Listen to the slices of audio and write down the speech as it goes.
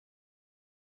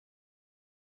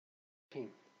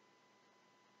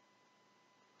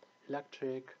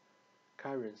Electric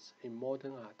currents in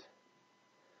modern art.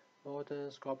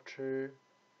 Modern sculpture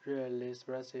rarely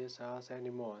expresses us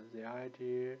anymore. The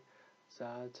idea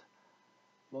that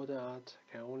modern art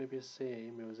can only be seen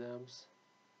in museums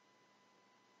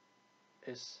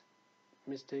is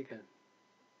mistaken.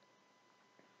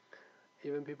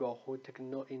 Even people who take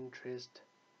no interest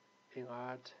in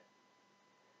art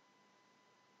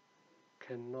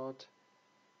cannot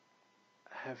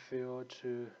have failed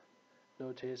to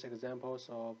notice examples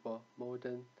of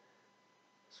modern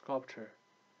sculpture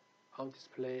on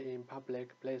display in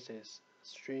public places.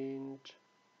 Strange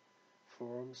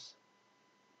forms,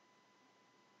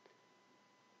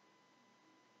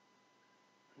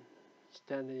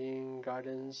 standing in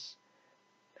gardens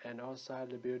and outside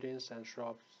the buildings and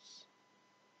shops.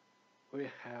 We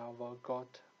have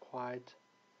got quite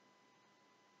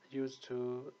used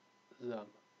to them.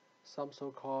 Some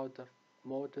so-called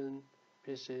modern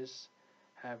pieces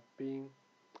have been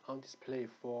on display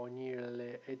for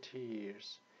nearly 80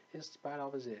 years. In spite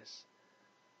of this,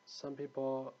 some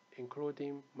people,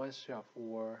 including myself,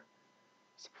 were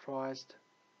surprised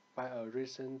by a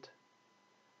recent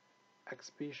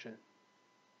exhibition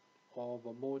of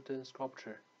modern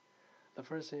sculpture. The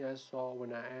first thing I saw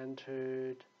when I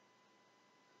entered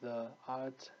the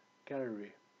art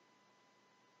gallery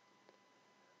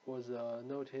was a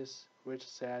notice which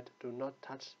said, "Do not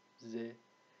touch the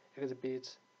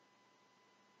exhibits.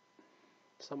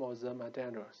 Some of them are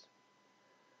dangerous."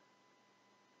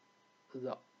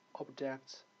 The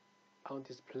objects on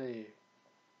display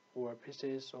were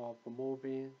pieces of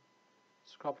moving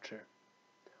sculpture,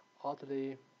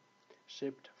 oddly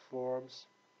shaped forms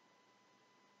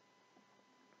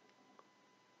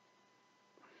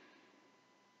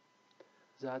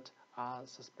that are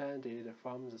suspended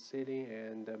from the ceiling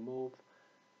and move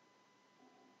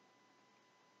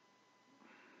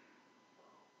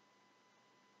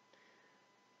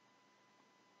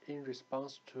in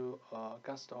response to a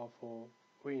gust of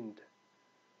wind,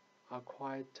 are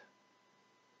quite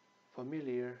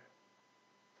familiar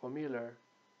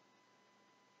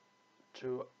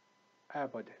to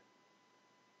everybody.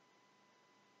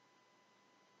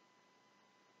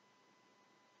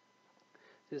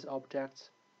 These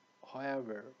objects,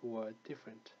 however, were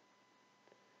different.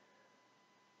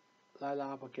 Lined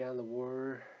up against the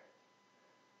wall,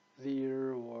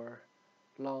 there were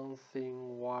long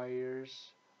thin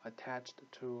wires attached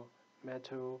to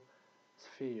metal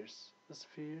spheres. The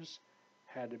spheres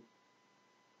had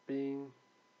been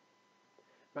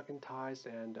magnetized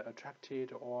and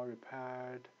attracted or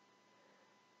repelled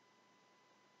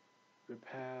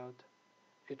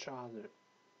each other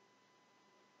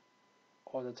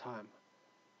all the time.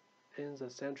 In the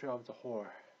center of the hall,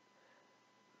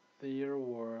 there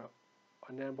were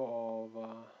a number of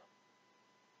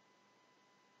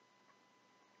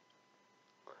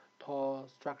tall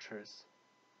structures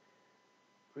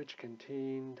which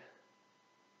contained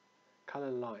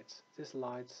colored lights. These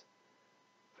lights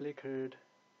flickered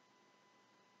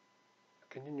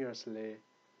continuously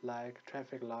like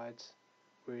traffic lights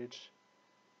which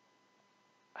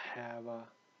have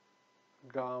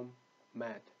gone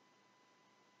mad.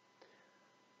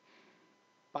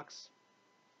 Bugs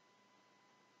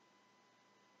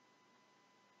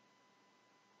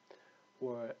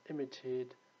were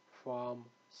emitted from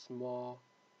small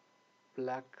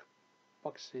black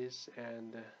boxes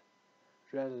and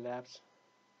red lamps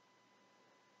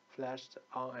flashed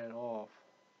on and off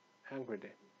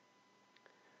angrily.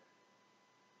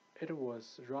 It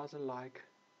was rather like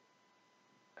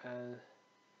an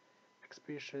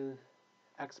exhibition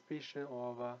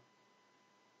of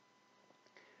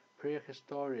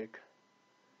prehistoric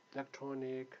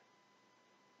electronic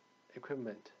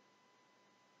equipment.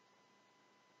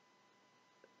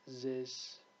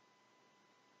 These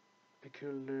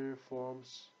peculiar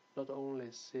forms not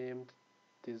only seemed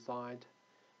designed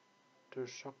to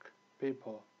shock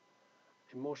people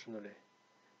emotionally,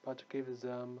 but gave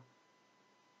them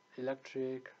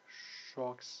electric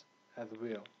shocks as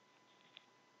well.